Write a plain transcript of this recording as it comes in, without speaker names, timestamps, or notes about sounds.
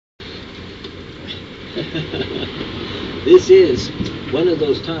This is one of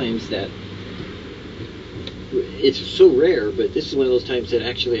those times that it's so rare, but this is one of those times that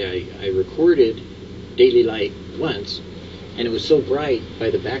actually I recorded Daily Light once, and it was so bright by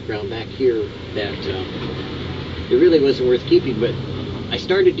the background back here that it really wasn't worth keeping, but I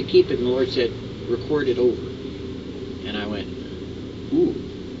started to keep it, and the Lord said, record it over. And I went, ooh,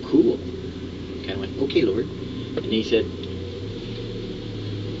 cool. Kind of went, okay, Lord. And he said,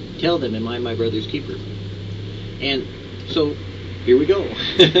 tell them, am I my brother's keeper? And so, here we go.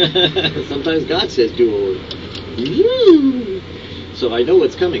 Sometimes God says, do a word. So I know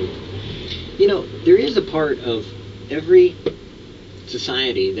what's coming. You know, there is a part of every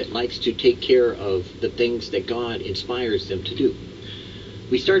society that likes to take care of the things that God inspires them to do.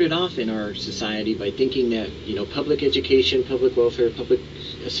 We started off in our society by thinking that, you know, public education, public welfare, public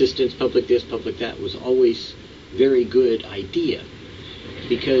assistance, public this, public that was always a very good idea,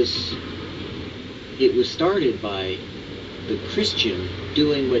 because it was started by the Christian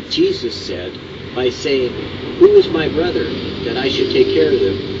doing what Jesus said by saying, who is my brother that I should take care of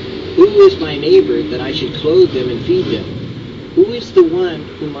them? Who is my neighbor that I should clothe them and feed them? Who is the one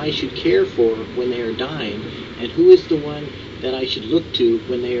whom I should care for when they are dying? And who is the one that I should look to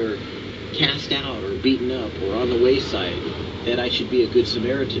when they are cast out or beaten up or on the wayside, that I should be a good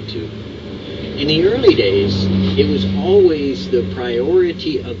Samaritan to? In the early days, it was always the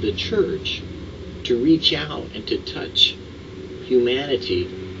priority of the church to reach out and to touch humanity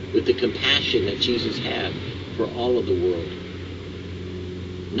with the compassion that Jesus had for all of the world.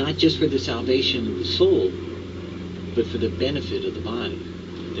 Not just for the salvation of the soul, but for the benefit of the body.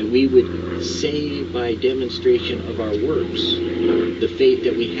 That we would say by demonstration of our works the faith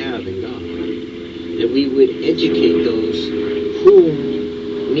that we have in God. That we would educate those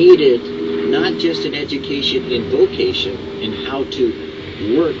whom needed not just an education in vocation in how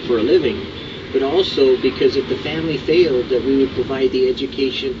to work for a living, but also because if the family failed, that we would provide the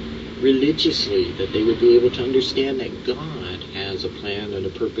education religiously, that they would be able to understand that God has a plan and a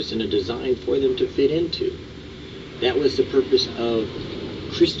purpose and a design for them to fit into. That was the purpose of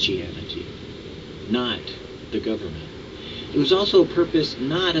Christianity, not the government. It was also a purpose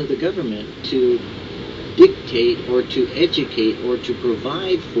not of the government to dictate or to educate or to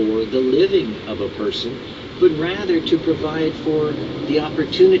provide for the living of a person, but rather to provide for the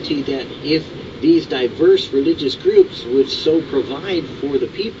opportunity that if these diverse religious groups would so provide for the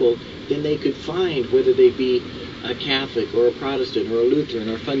people, then they could find, whether they be a Catholic or a Protestant or a Lutheran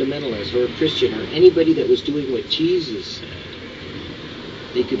or a fundamentalist or a Christian or anybody that was doing what Jesus said,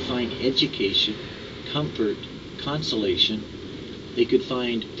 they could find education, comfort, consolation. They could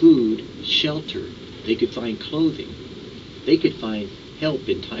find food, shelter. They could find clothing. They could find help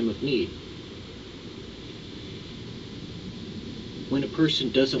in time of need. When a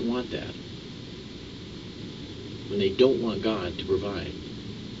person doesn't want that, when they don't want God to provide,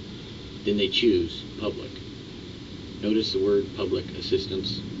 then they choose public. Notice the word public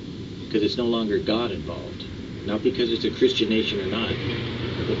assistance, because it's no longer God involved. Not because it's a Christian nation or not,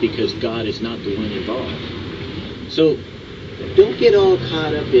 but because God is not the one involved. So don't get all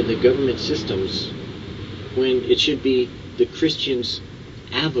caught up in the government systems when it should be the Christian's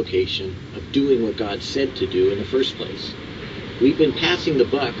avocation of doing what God said to do in the first place. We've been passing the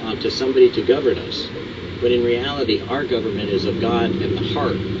buck on to somebody to govern us, but in reality our government is of God and the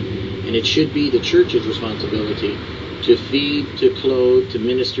heart, and it should be the church's responsibility to feed, to clothe, to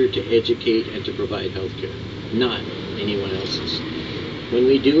minister, to educate, and to provide health care, not anyone else's. When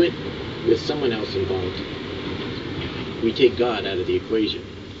we do it with someone else involved, we take God out of the equation.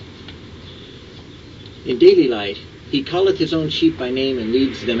 In Daily Light, he calleth his own sheep by name and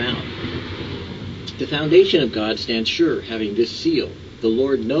leads them out. The foundation of God stands sure, having this seal: the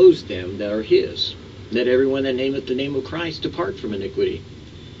Lord knows them that are his. Let everyone that nameth the name of Christ depart from iniquity.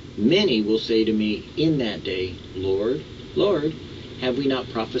 Many will say to me in that day, Lord, Lord, have we not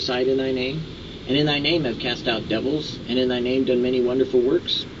prophesied in thy name? And in thy name have cast out devils, and in thy name done many wonderful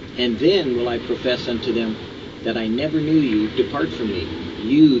works? And then will I profess unto them that I never knew you, depart from me,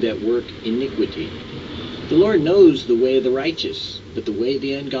 you that work iniquity. The Lord knows the way of the righteous, but the way of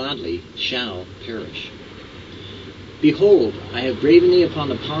the ungodly shall perish. Behold, I have graven thee upon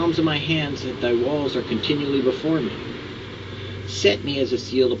the palms of my hands, that thy walls are continually before me. Set me as a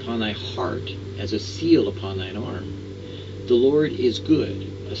seal upon thy heart, as a seal upon thine arm. The Lord is good,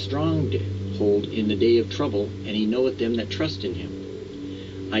 a stronghold in the day of trouble, and he knoweth them that trust in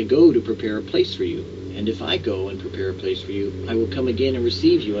him. I go to prepare a place for you, and if I go and prepare a place for you, I will come again and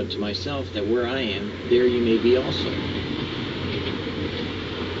receive you unto myself, that where I am, there you may be also.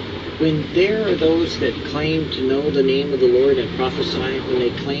 When there are those that claim to know the name of the Lord and prophesy, when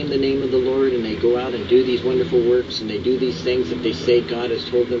they claim the name of the Lord and they go out and do these wonderful works and they do these things that they say God has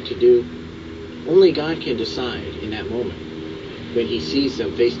told them to do, only God can decide in that moment, when he sees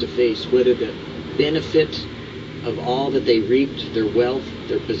them face to face, whether the benefit of all that they reaped, their wealth,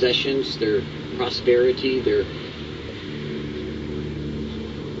 their possessions, their prosperity, their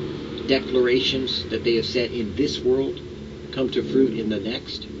declarations that they have said in this world come to fruit in the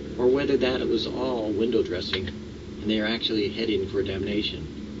next, or whether that it was all window dressing and they are actually heading for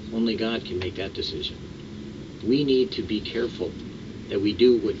damnation. Only God can make that decision. We need to be careful that we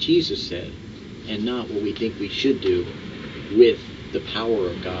do what Jesus said and not what we think we should do with the power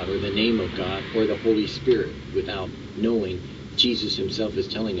of God or the name of God or the Holy Spirit without knowing Jesus himself is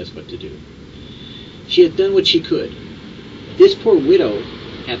telling us what to do. She hath done what she could. This poor widow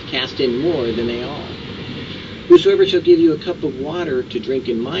hath cast in more than they all. Whosoever shall give you a cup of water to drink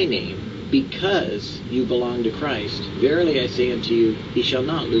in my name, because you belong to Christ, verily I say unto you, he shall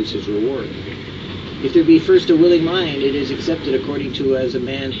not lose his reward. If there be first a willing mind, it is accepted according to as a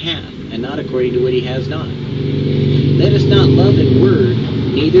man hath, and not according to what he has not. Let us not love in word,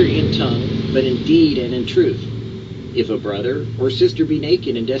 neither in tongue, but in deed and in truth. If a brother or sister be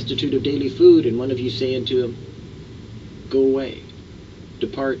naked and destitute of daily food, and one of you say unto him, go away,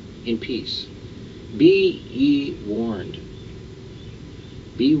 depart in peace, be ye warned.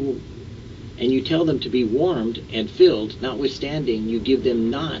 And you tell them to be warmed and filled, notwithstanding you give them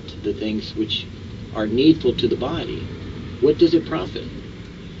not the things which are needful to the body, what does it profit?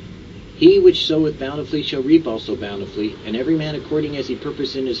 He which soweth bountifully shall reap also bountifully, and every man according as he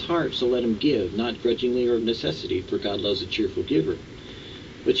purpose in his heart, so let him give, not grudgingly or of necessity, for God loves a cheerful giver.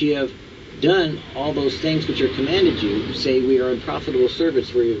 But ye have done all those things which are commanded you, say we are unprofitable servants,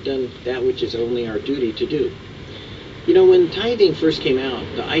 for we have done that which is only our duty to do. You know, when tithing first came out,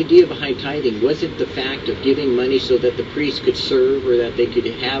 the idea behind tithing wasn't the fact of giving money so that the priest could serve or that they could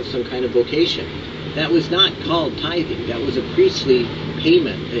have some kind of vocation. That was not called tithing. That was a priestly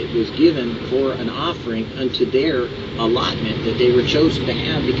payment that was given for an offering unto their allotment that they were chosen to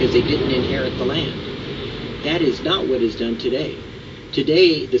have because they didn't inherit the land. That is not what is done today.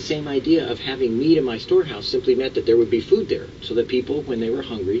 Today, the same idea of having meat in my storehouse simply meant that there would be food there, so that people, when they were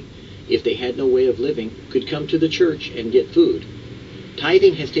hungry, if they had no way of living, could come to the church and get food.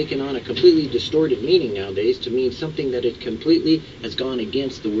 Tithing has taken on a completely distorted meaning nowadays to mean something that it completely has gone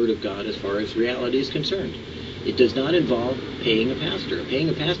against the Word of God as far as reality is concerned. It does not involve paying a pastor. Paying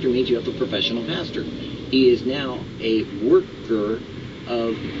a pastor means you have a professional pastor. He is now a worker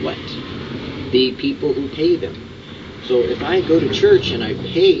of what? The people who pay them. So if I go to church and I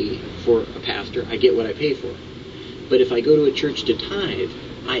pay for a pastor, I get what I pay for. But if I go to a church to tithe,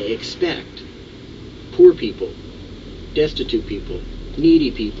 I expect poor people, destitute people, needy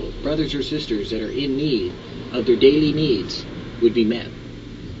people, brothers or sisters that are in need of their daily needs would be met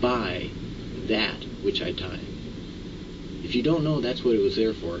by that which I tithe. If you don't know that's what it was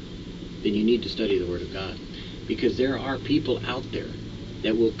there for, then you need to study the Word of God. Because there are people out there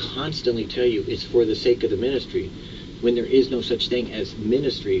that will constantly tell you it's for the sake of the ministry, when there is no such thing as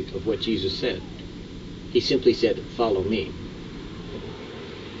ministry of what Jesus said. He simply said, follow me.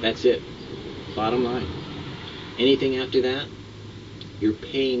 That's it. Bottom line. Anything after that, you're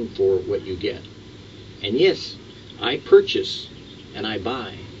paying for what you get. And yes, I purchase and I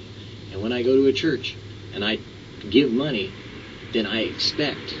buy. And when I go to a church and I give money, then I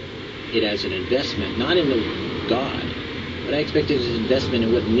expect it as an investment, not in the God, but I expect it as an investment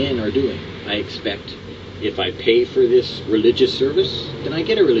in what men are doing. I expect if I pay for this religious service, then I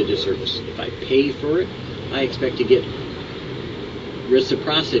get a religious service. If I pay for it, I expect to get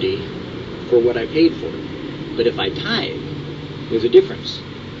reciprocity for what I paid for. But if I tithe, there's a difference.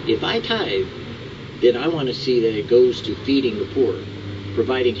 If I tithe, then I want to see that it goes to feeding the poor,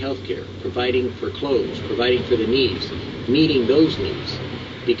 providing health care, providing for clothes, providing for the needs, meeting those needs.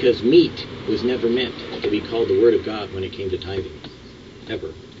 Because meat was never meant to be called the Word of God when it came to tithing.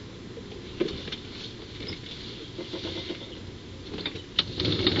 Ever.